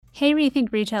Hey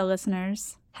Rethink Retail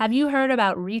listeners, have you heard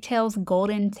about Retail's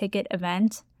Golden Ticket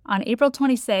event? On April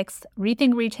 26th,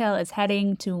 Rethink Retail is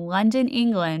heading to London,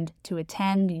 England to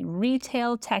attend the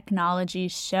Retail Technology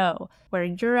Show, where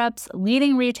Europe's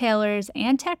leading retailers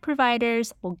and tech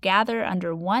providers will gather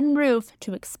under one roof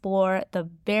to explore the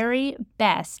very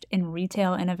best in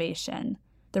retail innovation.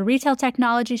 The Retail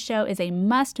Technology Show is a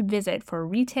must-visit for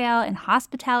retail and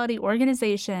hospitality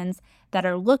organizations that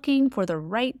are looking for the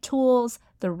right tools,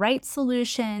 the right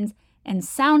solutions, and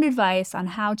sound advice on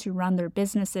how to run their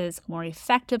businesses more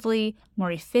effectively, more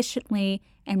efficiently,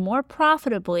 and more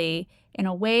profitably in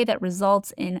a way that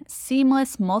results in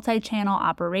seamless multi-channel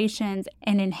operations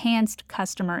and enhanced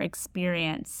customer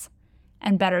experience.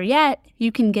 And better yet,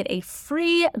 you can get a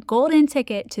free golden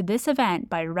ticket to this event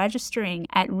by registering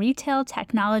at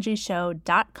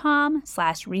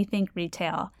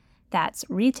retailtechnologyshow.com/rethinkretail. That's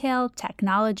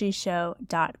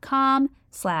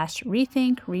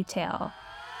retailtechnologyshow.com/rethinkretail.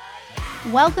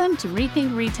 Welcome to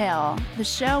Rethink Retail, the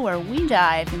show where we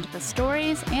dive into the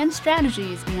stories and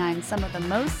strategies behind some of the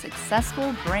most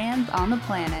successful brands on the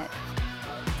planet.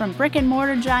 From brick and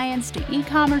mortar giants to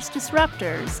e-commerce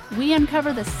disruptors, we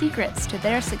uncover the secrets to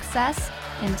their success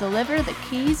and deliver the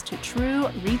keys to true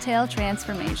retail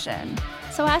transformation.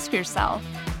 So ask yourself,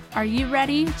 are you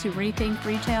ready to rethink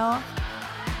retail?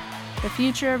 The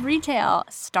future of retail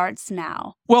starts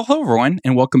now. Well, hello, everyone,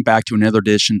 and welcome back to another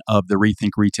edition of the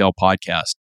Rethink Retail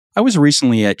podcast. I was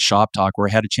recently at Shoptalk where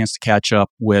I had a chance to catch up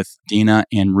with Dina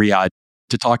and Riad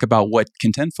to talk about what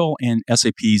Contentful and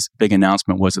SAP's big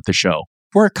announcement was at the show.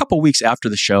 We're a couple weeks after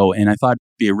the show, and I thought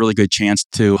it'd be a really good chance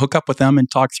to hook up with them and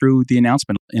talk through the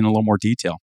announcement in a little more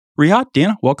detail. Riad,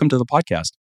 Dina, welcome to the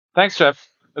podcast. Thanks, Jeff.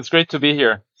 It's great to be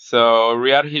here. So,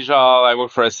 Riad Hijal, I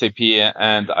work for SAP,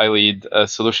 and I lead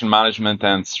solution management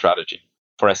and strategy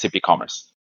for SAP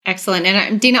Commerce. Excellent. And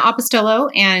I'm Dina Apostolou,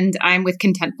 and I'm with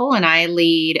Contentful, and I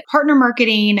lead partner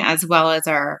marketing as well as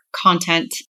our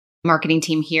content marketing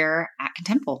team here at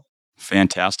Contentful.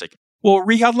 Fantastic. Well,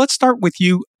 Riad, let's start with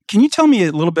you. Can you tell me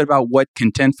a little bit about what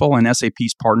Contentful and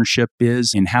SAP's partnership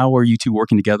is, and how are you two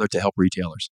working together to help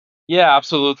retailers? Yeah,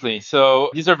 absolutely.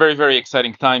 So these are very, very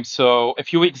exciting times. So a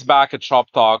few weeks back at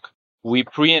Shoptalk, we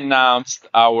pre-announced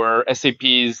our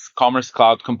SAP's Commerce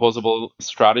Cloud composable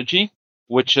strategy,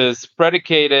 which is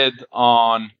predicated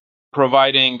on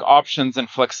providing options and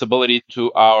flexibility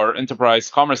to our enterprise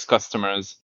commerce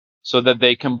customers so that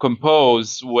they can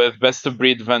compose with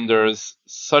best-of-breed vendors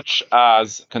such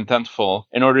as Contentful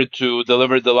in order to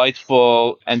deliver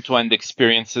delightful end-to-end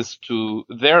experiences to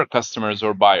their customers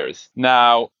or buyers.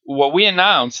 Now, what we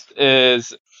announced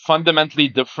is fundamentally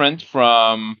different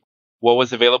from what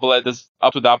was available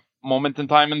up to that moment in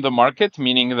time in the market,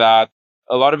 meaning that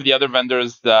a lot of the other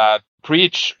vendors that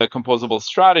preach a composable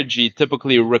strategy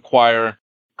typically require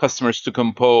customers to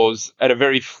compose at a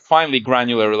very finely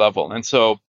granular level. And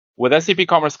so with SAP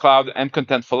Commerce Cloud and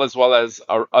Contentful, as well as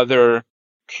our other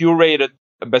curated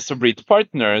best-of-breed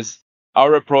partners,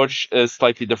 our approach is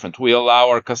slightly different. We allow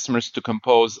our customers to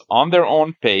compose on their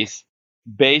own pace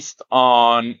based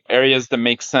on areas that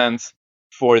make sense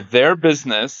for their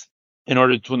business in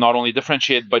order to not only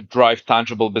differentiate, but drive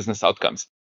tangible business outcomes.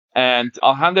 And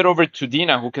I'll hand it over to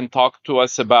Dina, who can talk to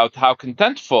us about how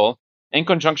Contentful, in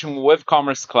conjunction with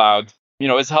Commerce Cloud,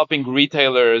 is helping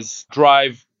retailers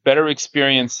drive better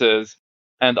experiences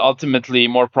and ultimately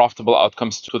more profitable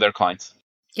outcomes to their clients.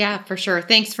 Yeah, for sure.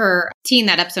 Thanks for teeing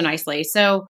that up so nicely.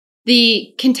 So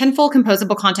the Contentful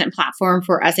composable content platform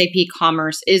for SAP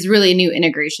Commerce is really a new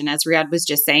integration, as Riad was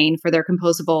just saying, for their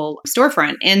composable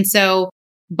storefront. And so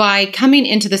by coming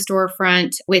into the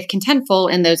storefront with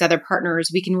Contentful and those other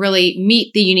partners, we can really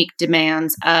meet the unique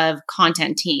demands of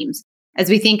content teams. As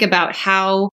we think about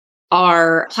how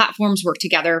our platforms work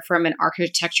together from an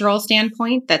architectural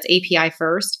standpoint, that's API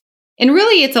first. And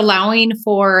really, it's allowing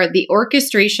for the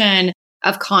orchestration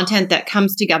of content that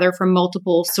comes together from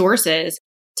multiple sources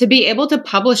to be able to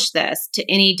publish this to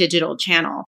any digital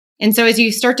channel. And so as you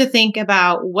start to think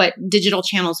about what digital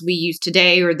channels we use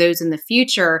today or those in the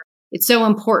future, it's so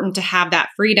important to have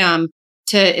that freedom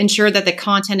to ensure that the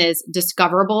content is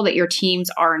discoverable, that your teams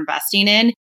are investing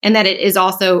in, and that it is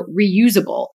also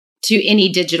reusable to any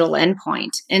digital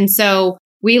endpoint. And so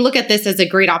we look at this as a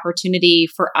great opportunity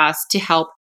for us to help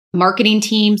marketing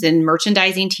teams and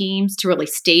merchandising teams to really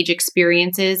stage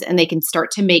experiences, and they can start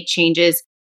to make changes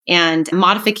and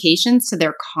modifications to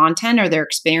their content or their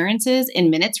experiences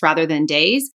in minutes rather than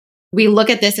days. We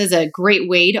look at this as a great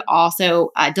way to also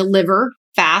deliver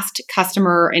fast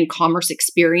customer and commerce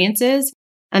experiences.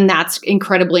 And that's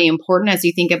incredibly important as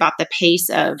you think about the pace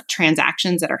of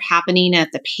transactions that are happening,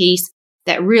 at the pace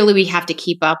that really we have to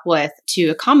keep up with to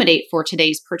accommodate for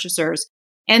today's purchasers.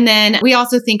 And then we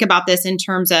also think about this in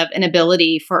terms of an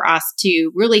ability for us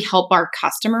to really help our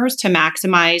customers to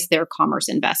maximize their commerce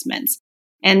investments.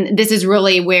 And this is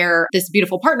really where this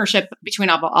beautiful partnership between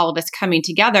all of us coming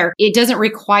together, it doesn't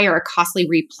require a costly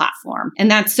re-platform. And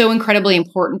that's so incredibly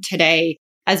important today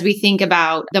as we think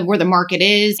about where the market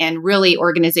is, and really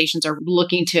organizations are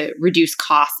looking to reduce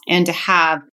costs and to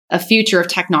have a future of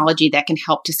technology that can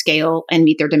help to scale and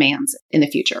meet their demands in the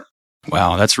future.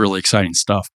 Wow, that's really exciting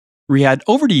stuff. Riad,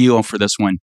 over to you for this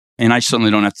one. And I certainly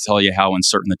don't have to tell you how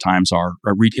uncertain the times are.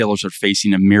 Our retailers are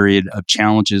facing a myriad of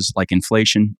challenges like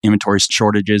inflation, inventory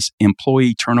shortages,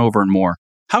 employee turnover, and more.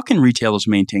 How can retailers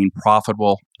maintain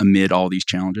profitable amid all these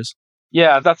challenges?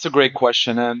 Yeah, that's a great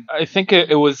question. And I think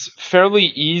it was fairly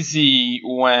easy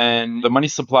when the money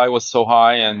supply was so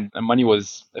high and money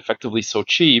was effectively so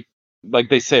cheap. Like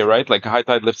they say, right? Like a high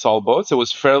tide lifts all boats. It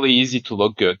was fairly easy to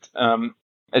look good.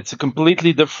 It's a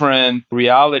completely different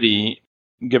reality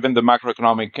given the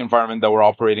macroeconomic environment that we're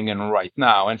operating in right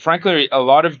now. And frankly, a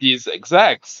lot of these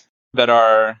execs that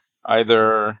are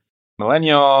either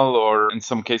millennial or in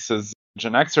some cases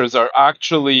Gen Xers are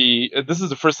actually, this is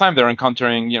the first time they're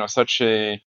encountering, such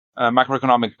a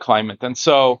macroeconomic climate. And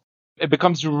so it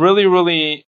becomes really,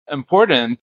 really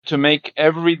important to make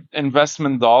every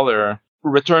investment dollar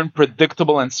return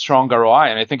predictable and strong ROI.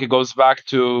 And I think it goes back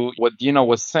to what Dina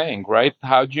was saying, right?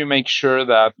 How do you make sure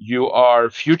that you are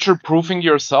future-proofing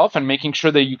yourself and making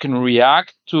sure that you can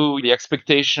react to the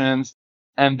expectations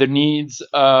and the needs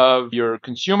of your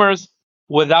consumers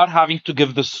without having to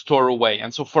give the store away?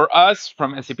 And so for us,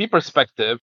 from SAP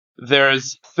perspective,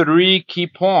 there's 3 key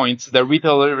points that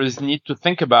retailers need to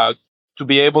think about to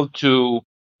be able to,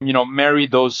 marry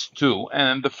those two.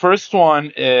 And the first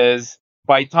one is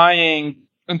by tying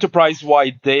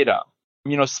enterprise-wide data,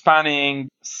 spanning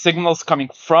signals coming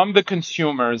from the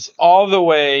consumers all the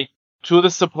way to the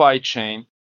supply chain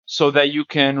so that you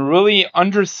can really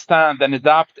understand and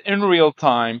adapt in real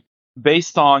time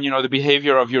based on, the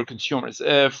behavior of your consumers.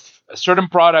 If a certain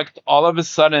product all of a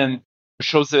sudden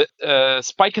shows a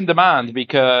spike in demand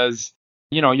because,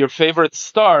 your favorite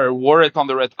star wore it on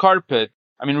the red carpet,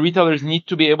 retailers need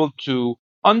to be able to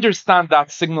understand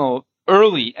that signal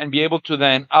early and be able to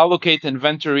then allocate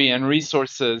inventory and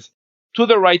resources to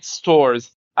the right stores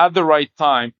at the right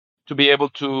time to be able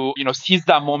to, seize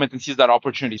that moment and seize that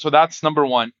opportunity. So that's number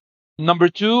one. Number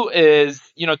two is,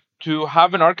 to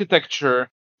have an architecture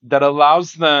that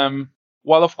allows them,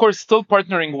 while of course still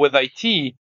partnering with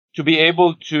IT, to be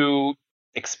able to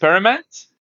experiment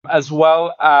as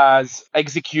well as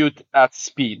execute at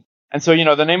speed. And so,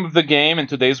 the name of the game in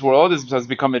today's world has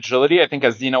become agility, I think,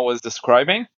 as Dina was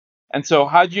describing. And so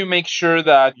how do you make sure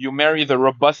that you marry the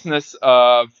robustness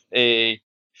of a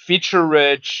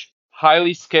feature-rich,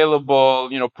 highly scalable,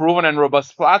 proven and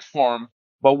robust platform,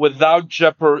 but without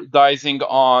jeopardizing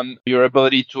on your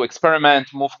ability to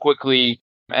experiment, move quickly,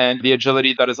 and the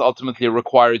agility that is ultimately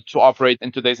required to operate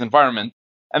in today's environment?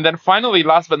 And then finally,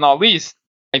 last but not least,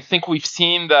 I think we've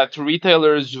seen that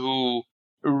retailers who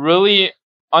really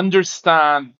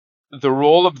understand the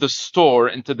role of the store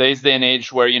in today's day and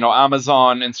age where,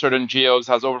 Amazon in certain geos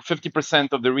has over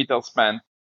 50% of the retail spend,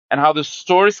 and how the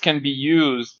stores can be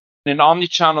used in an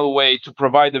omni-channel way to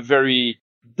provide a very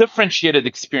differentiated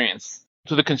experience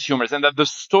to the consumers. And that the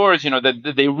stores,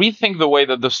 that they rethink the way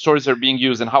that the stores are being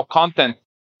used and how content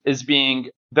is being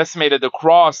decimated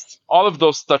across all of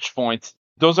those touch points.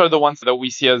 Those are the ones that we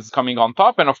see as coming on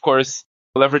top. And of course,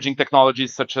 leveraging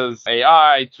technologies such as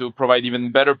AI to provide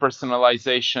even better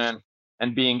personalization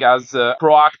and being as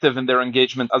proactive in their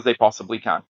engagement as they possibly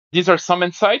can. These are some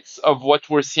insights of what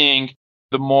we're seeing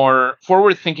the more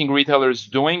forward-thinking retailers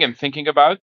doing and thinking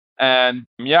about. And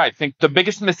I think the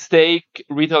biggest mistake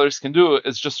retailers can do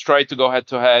is just try to go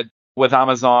head-to-head with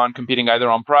Amazon, competing either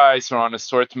on price or on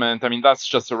assortment. That's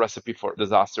just a recipe for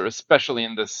disaster, especially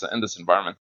in this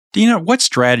environment. Dina, what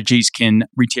strategies can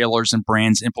retailers and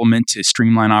brands implement to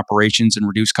streamline operations and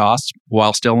reduce costs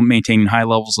while still maintaining high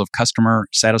levels of customer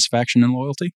satisfaction and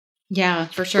loyalty? Yeah,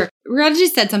 for sure. Riad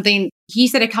just said something. He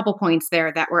said a couple points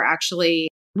there that were actually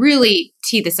really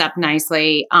tee this up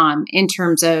nicely in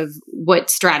terms of what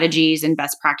strategies and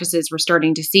best practices we're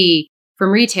starting to see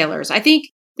from retailers. I think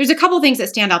there's a couple things that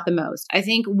stand out the most. I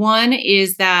think one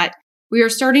is that we are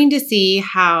starting to see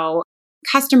how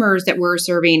customers that we're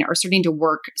serving are starting to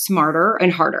work smarter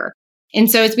and harder. And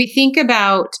so as we think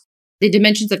about the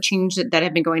dimensions of change that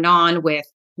have been going on with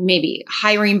maybe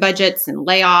hiring budgets and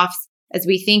layoffs, as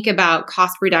we think about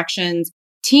cost reductions,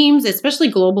 teams, especially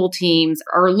global teams,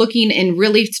 are looking and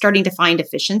really starting to find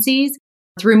efficiencies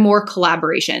through more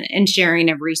collaboration and sharing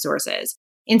of resources.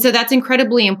 And so that's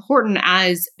incredibly important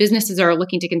as businesses are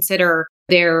looking to consider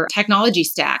their technology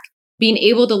stack. Being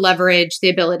able to leverage the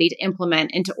ability to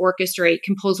implement and to orchestrate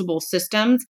composable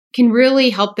systems can really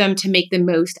help them to make the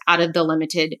most out of the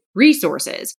limited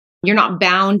resources. You're not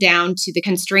bound down to the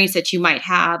constraints that you might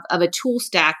have of a tool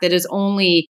stack that is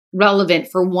only relevant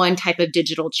for one type of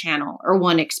digital channel or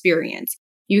one experience.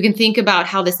 You can think about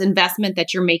how this investment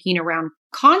that you're making around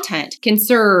content can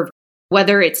serve,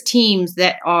 whether it's teams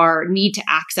that need to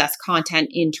access content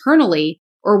internally,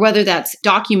 or whether that's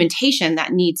documentation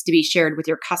that needs to be shared with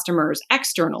your customers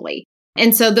externally.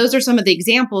 And so those are some of the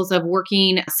examples of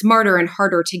working smarter and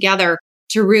harder together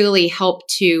to really help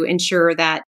to ensure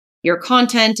that your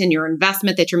content and your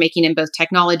investment that you're making in both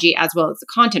technology as well as the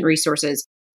content resources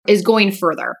is going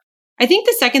further. I think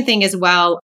the second thing as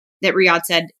well that Riad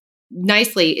said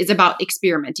nicely is about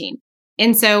experimenting.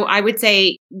 And so I would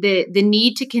say the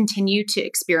need to continue to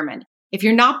experiment. If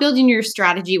you're not building your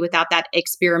strategy without that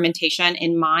experimentation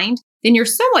in mind, then you're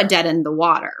somewhat dead in the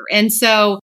water. And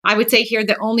so I would say here,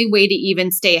 the only way to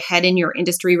even stay ahead in your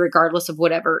industry, regardless of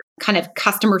whatever kind of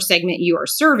customer segment you are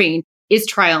serving, is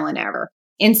trial and error.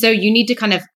 And so you need to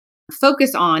kind of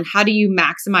focus on how do you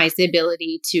maximize the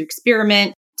ability to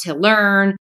experiment, to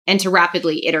learn, and to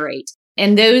rapidly iterate.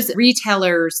 And those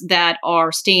retailers that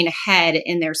are staying ahead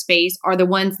in their space are the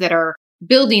ones that are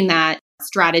building that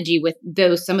strategy with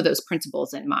some of those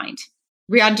principles in mind.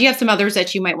 Riad, do you have some others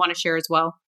that you might want to share as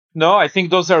well? No, I think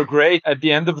those are great. At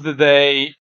the end of the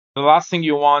day, the last thing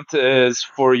you want is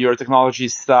for your technology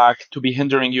stack to be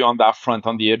hindering you on that front,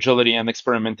 on the agility and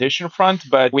experimentation front.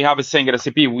 But we have a saying at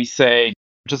SAP, we say,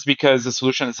 just because the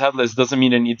solution is headless doesn't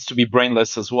mean it needs to be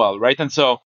brainless as well, right? And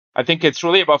so I think it's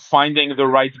really about finding the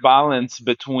right balance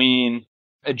between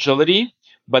agility,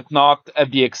 but not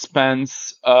at the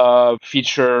expense of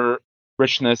feature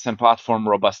richness and platform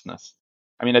robustness.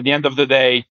 I mean, at the end of the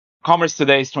day, commerce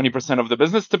today is 20% of the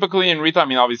business typically in retail. I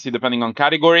mean, obviously, depending on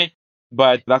category,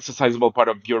 but that's a sizable part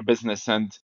of your business. And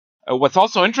what's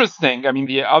also interesting, I mean,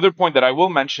 the other point that I will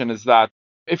mention is that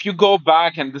if you go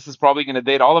back, and this is probably going to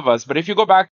date all of us, but if you go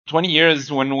back 20 years,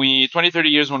 30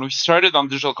 years, when we started on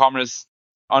digital commerce,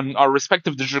 on our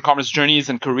respective digital commerce journeys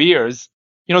and careers,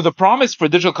 the promise for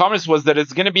digital commerce was that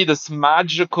it's going to be this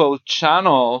magical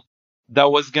channel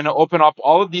that was going to open up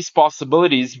all of these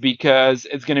possibilities because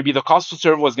it's going to be the cost to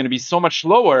serve was going to be so much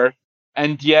lower,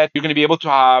 and yet you're going to be able to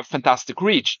have fantastic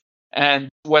reach. And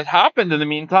what happened in the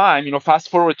meantime, fast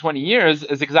forward 20 years,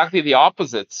 is exactly the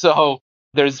opposite. So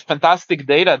there's fantastic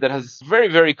data that has very,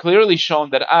 very clearly shown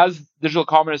that as digital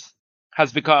commerce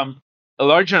has become a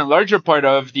larger and larger part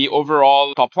of the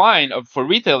overall top line for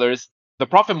retailers, the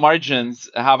profit margins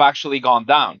have actually gone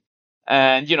down.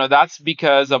 And, that's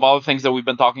because of all the things that we've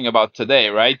been talking about today,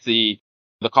 right? The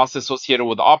costs associated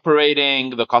with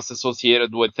operating, the costs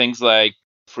associated with things like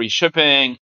free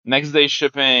shipping, next day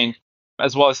shipping,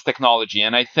 as well as technology.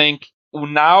 And I think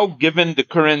now, given the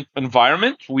current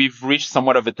environment, we've reached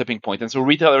somewhat of a tipping point. And so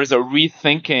retailers are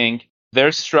rethinking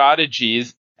their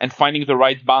strategies and finding the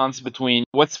right balance between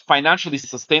what's financially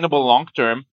sustainable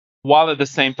long-term, while at the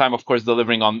same time, of course,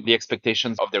 delivering on the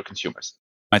expectations of their consumers.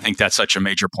 I think that's such a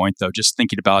major point, though. Just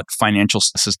thinking about financial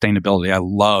sustainability, I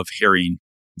love hearing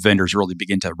vendors really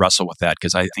begin to wrestle with that,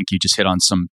 because I think you just hit on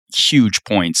some huge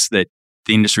points that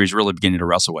the industry is really beginning to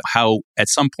wrestle with. How at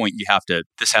some point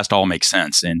this has to all make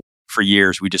sense. And for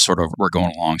years, we just sort of were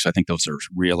going along. So I think those are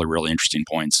really, really interesting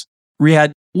points.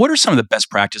 Riad, what are some of the best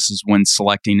practices when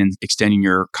selecting and extending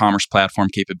your commerce platform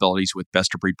capabilities with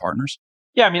best-of-breed partners?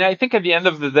 Yeah, I mean, I think at the end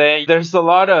of the day, there's a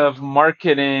lot of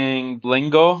marketing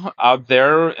lingo out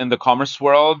there in the commerce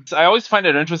world. I always find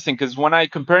it interesting because when I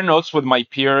compare notes with my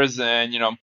peers and,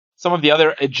 some of the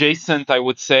other adjacent, I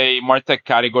would say, MarTech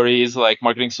categories like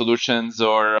marketing solutions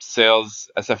or sales,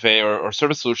 SFA or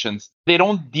service solutions, they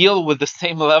don't deal with the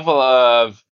same level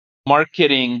of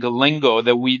marketing lingo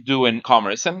that we do in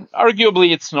commerce. And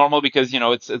arguably, it's normal because,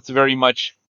 it's very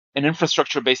much an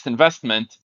infrastructure-based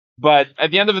investment. But at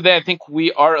the end of the day, I think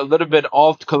we are a little bit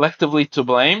all collectively to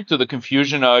blame to the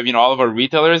confusion of, all of our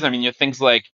retailers. I mean, things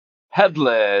like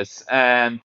headless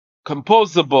and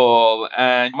composable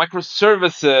and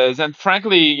microservices. And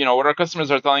frankly, what our customers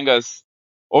are telling us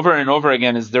over and over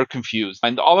again is they're confused.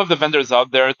 And all of the vendors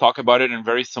out there talk about it in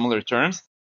very similar terms.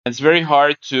 It's very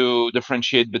hard to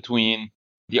differentiate between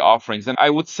the offerings. And I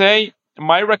would say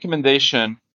my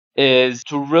recommendation is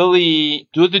to really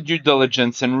do the due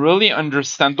diligence and really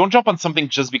understand. Don't jump on something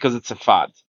just because it's a fad,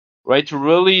 right? To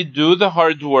really do the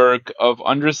hard work of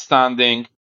understanding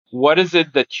what is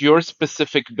it that your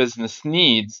specific business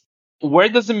needs. Where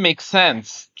does it make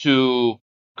sense to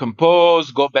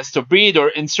compose, go best of breed, or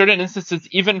in certain instances,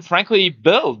 even frankly,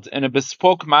 build in a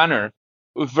bespoke manner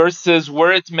versus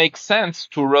where it makes sense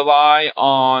to rely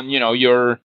on,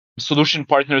 your solution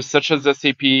partners such as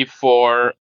SAP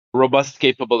for robust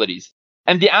capabilities.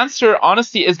 And the answer,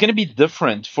 honestly, is going to be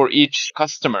different for each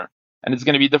customer. And it's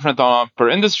going to be different per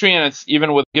industry. And it's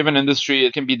even with given industry,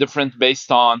 it can be different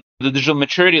based on the digital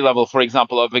maturity level, for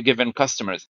example, of a given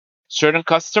customers. Certain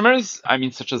customers,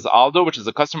 such as Aldo, which is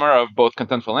a customer of both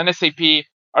Contentful and SAP,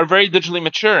 are very digitally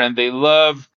mature and they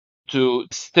love to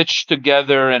stitch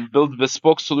together and build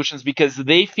bespoke solutions because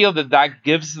they feel that that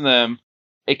gives them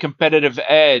a competitive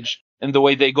edge in the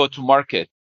way they go to market.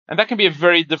 And that can be a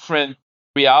very different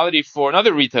reality for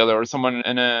another retailer or someone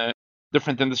in a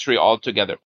different industry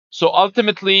altogether. So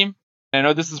ultimately, I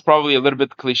know this is probably a little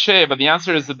bit cliche, but the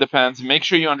answer is it depends. Make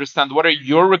sure you understand what are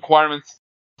your requirements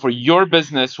for your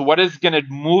business, what is going to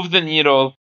move the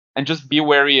needle, and just be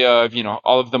wary of,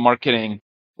 all of the marketing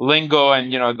lingo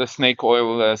and, the snake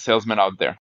oil salesman out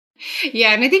there.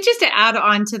 Yeah. And I think just to add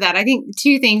on to that, I think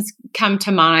two things come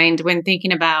to mind when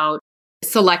thinking about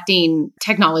selecting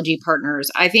technology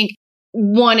partners. I think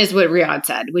one is what Riad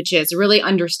said, which is really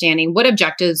understanding what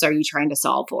objectives are you trying to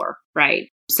solve for, right?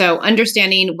 So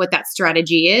understanding what that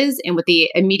strategy is and what the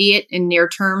immediate and near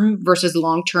term versus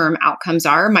long term outcomes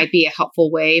are might be a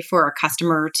helpful way for a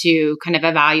customer to kind of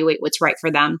evaluate what's right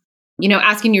for them.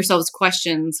 Asking yourselves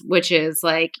questions, which is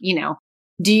like,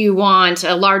 do you want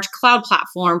a large cloud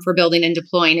platform for building and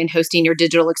deploying and hosting your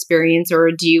digital experience,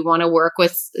 or do you want to work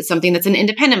with something that's an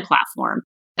independent platform?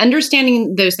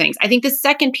 Understanding those things. I think the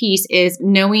second piece is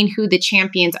knowing who the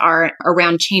champions are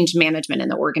around change management in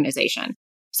the organization.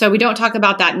 So we don't talk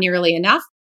about that nearly enough.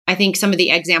 I think some of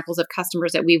the examples of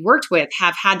customers that we've worked with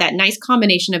have had that nice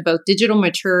combination of both digital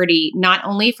maturity, not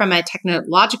only from a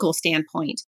technological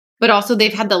standpoint, but also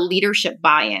they've had the leadership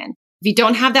buy-in. If you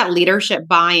don't have that leadership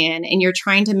buy-in and you're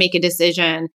trying to make a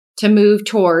decision to move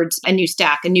towards a new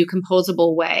stack, a new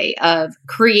composable way of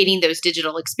creating those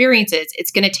digital experiences,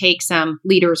 it's going to take some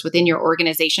leaders within your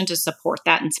organization to support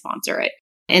that and sponsor it.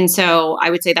 And so I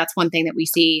would say that's one thing that we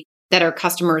see, that our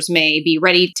customers may be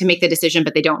ready to make the decision,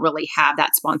 but they don't really have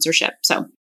that sponsorship. So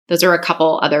those are a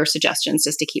couple other suggestions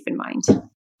just to keep in mind.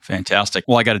 Fantastic.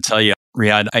 Well, I got to tell you,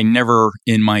 Riad, I never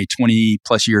in my 20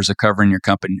 plus years of covering your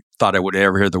company thought I would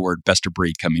ever hear the word best of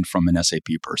breed coming from an SAP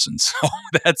person.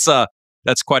 So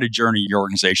that's quite a journey your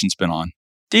organization's been on.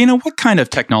 Dina, what kind of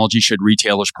technology should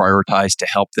retailers prioritize to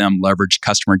help them leverage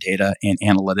customer data and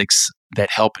analytics that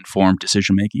help inform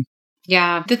decision making?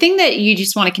 Yeah. The thing that you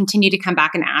just want to continue to come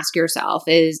back and ask yourself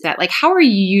is that, how are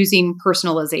you using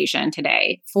personalization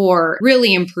today for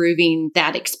really improving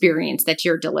that experience that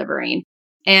you're delivering?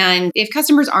 And if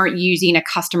customers aren't using a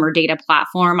customer data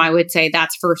platform, I would say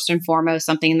that's first and foremost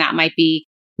something that might be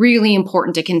really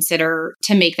important to consider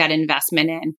to make that investment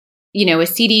in. A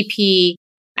CDP,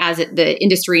 as the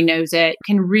industry knows it,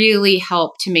 can really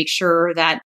help to make sure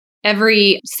that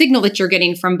every signal that you're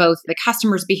getting from both the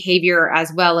customer's behavior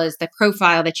as well as the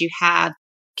profile that you have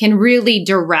can really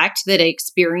direct that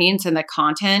experience and the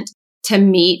content to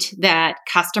meet that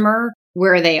customer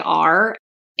where they are.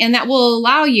 And that will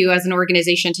allow you as an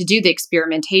organization to do the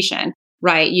experimentation,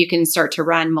 right? You can start to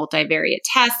run multivariate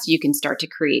tests, you can start to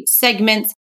create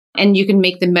segments, and you can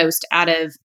make the most out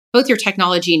of both your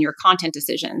technology and your content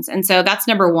decisions. And so that's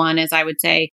number one, is I would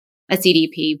say a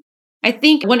CDP. I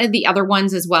think one of the other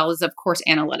ones as well is, of course,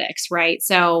 analytics, right?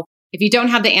 So if you don't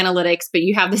have the analytics, but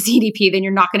you have the CDP, then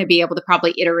you're not going to be able to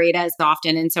probably iterate as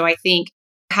often. And so I think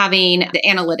having the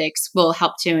analytics will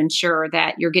help to ensure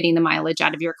that you're getting the mileage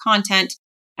out of your content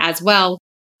as well.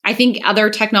 I think other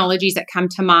technologies that come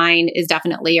to mind is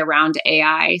definitely around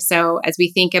AI. So as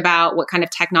we think about what kind of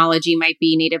technology might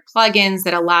be, native plugins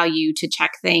that allow you to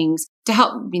check things to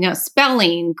help,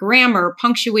 spelling, grammar,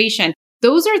 punctuation.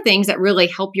 Those are things that really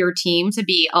help your team to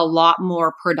be a lot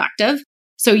more productive.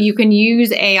 So you can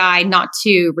use AI not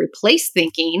to replace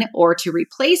thinking or to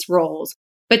replace roles,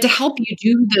 but to help you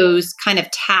do those kind of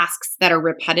tasks that are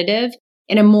repetitive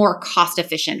in a more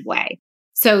cost-efficient way.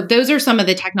 So those are some of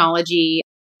the technology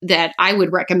that I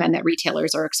would recommend that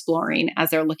retailers are exploring as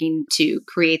they're looking to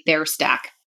create their stack.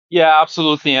 Yeah,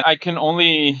 absolutely. And I can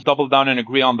only double down and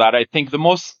agree on that. I think the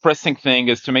most pressing thing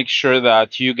is to make sure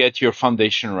that you get your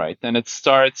foundation right. And it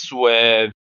starts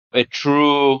with a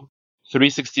true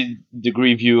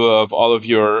 360-degree view of all of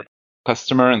your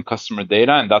customer and customer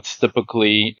data. And that's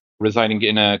typically residing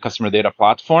in a customer data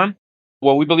platform.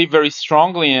 What we believe very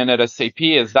strongly in at SAP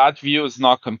is that view is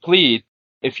not complete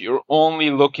if you're only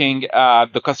looking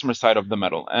at the customer side of the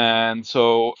medal. And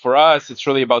so for us, it's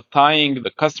really about tying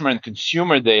the customer and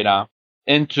consumer data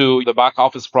into the back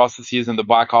office processes and the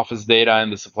back office data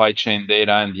and the supply chain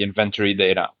data and the inventory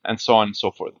data and so on and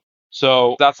so forth.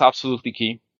 So that's absolutely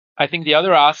key. I think the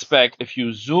other aspect, if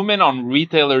you zoom in on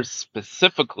retailers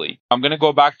specifically, I'm going to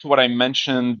go back to what I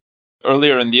mentioned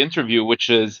earlier in the interview, which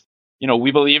is,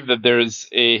 we believe that there's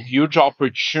a huge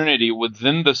opportunity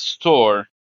within the store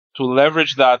to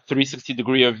leverage that 360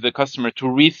 degree of the customer to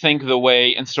rethink the way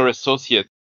in-store associates,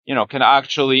 can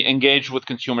actually engage with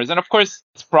consumers. And of course,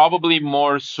 it's probably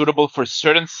more suitable for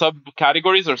certain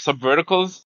subcategories or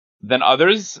subverticals than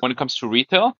others when it comes to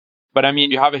retail. But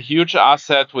you have a huge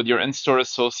asset with your in-store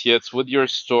associates, with your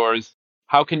stores.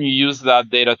 How can you use that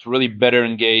data to really better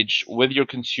engage with your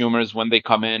consumers when they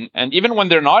come in and even when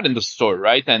they're not in the store,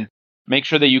 right? And make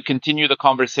sure that you continue the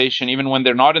conversation even when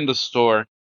they're not in the store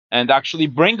and actually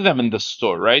bring them in the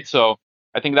store, right? So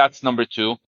I think that's number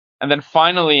two. And then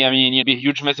finally, it'd be a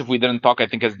huge miss if we didn't talk, I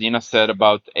think, as Dina said,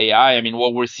 about AI.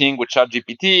 What we're seeing with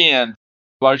ChatGPT and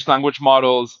large language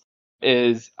models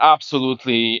is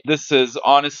this is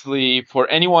honestly for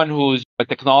anyone who's a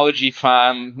technology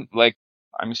fan, like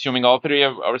I'm assuming all three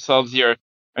of ourselves here.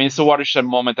 It's a watershed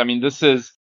moment. This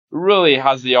is really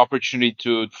has the opportunity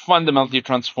to fundamentally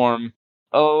transform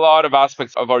a lot of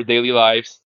aspects of our daily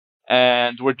lives.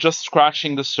 And we're just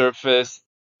scratching the surface.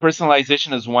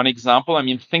 Personalization is one example.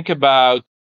 Think about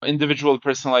individual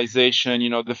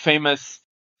personalization, the famous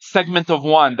segment of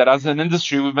one that as an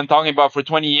industry we've been talking about for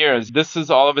 20 years. This is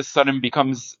all of a sudden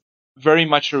becomes very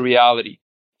much a reality.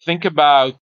 Think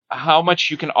about how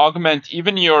much you can augment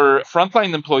even your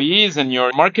frontline employees and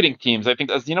your marketing teams. I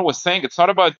think, as Dina was saying, it's not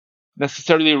about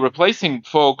necessarily replacing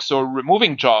folks or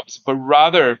removing jobs, but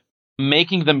rather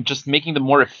making them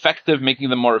more effective,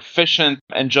 making them more efficient,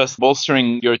 and just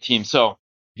bolstering your team. So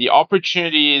the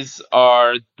opportunities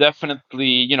are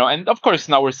definitely, and of course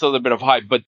now we're still a bit of hype,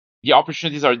 but the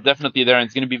opportunities are definitely there. And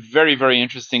it's going to be very, very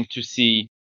interesting to see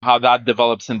how that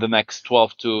develops in the next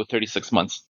 12 to 36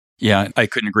 months. Yeah, I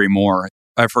couldn't agree more.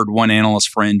 I've heard one analyst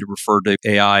friend refer to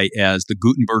AI as the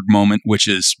Gutenberg moment, which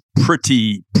is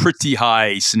pretty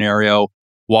high scenario,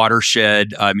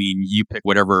 watershed. You pick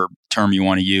whatever term you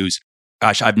want to use.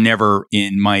 Gosh, I've never,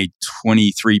 in my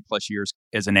 23 plus years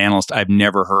as an analyst, I've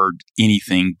never heard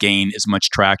anything gain as much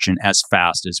traction as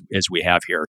fast as we have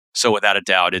here. So without a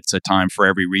doubt, it's a time for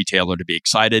every retailer to be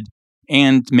excited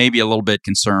and maybe a little bit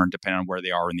concerned depending on where they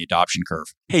are in the adoption curve.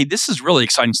 Hey, this is really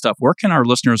exciting stuff. Where can our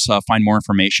listeners find more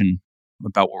information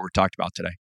about what we're talking about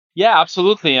today? Yeah,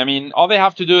 absolutely. All they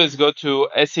have to do is go to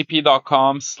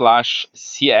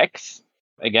sap.com/CX.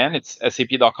 Again, it's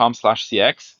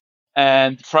sap.com/CX.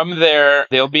 And from there,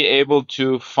 they'll be able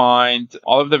to find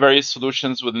all of the various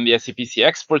solutions within the SAP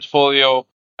CX portfolio,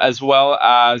 as well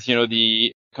as,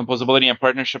 the composability and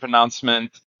partnership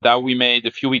announcement that we made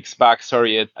a few weeks back,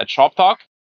 at Shoptalk.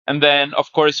 And then,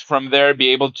 of course, from there, be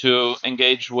able to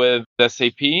engage with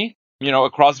SAP,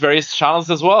 across various channels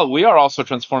as well. We are also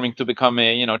transforming to become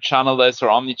a, channel-less or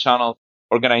omni-channel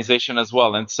organization as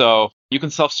well. And so you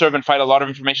can self-serve and find a lot of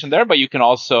information there, but you can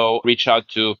also reach out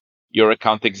to your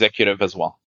account executive as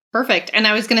well. Perfect. And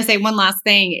I was going to say one last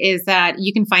thing is that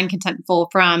you can find Contentful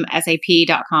from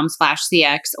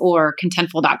sap.com/CX or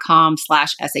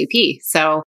contentful.com/SAP.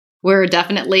 So we're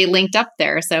definitely linked up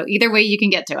there. So either way, you can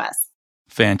get to us.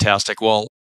 Fantastic. Well,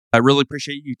 I really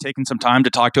appreciate you taking some time to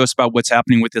talk to us about what's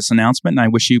happening with this announcement. And I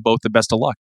wish you both the best of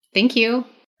luck. Thank you.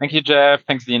 Thank you, Jeff.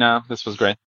 Thanks, Dina. This was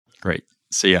great. Great.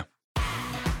 See ya.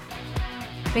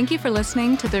 Thank you for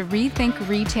listening to the Rethink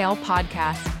Retail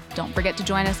podcast. Don't forget to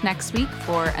join us next week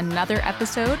for another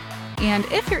episode. And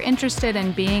if you're interested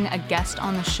in being a guest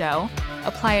on the show,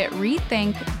 apply at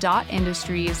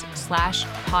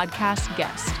rethink.industries/podcast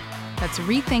guest. That's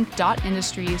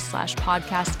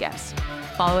rethink.industries/podcast guest.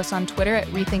 Follow us on Twitter at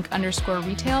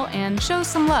rethink_retail and show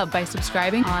some love by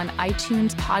subscribing on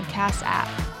iTunes podcast app.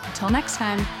 Until next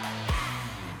time.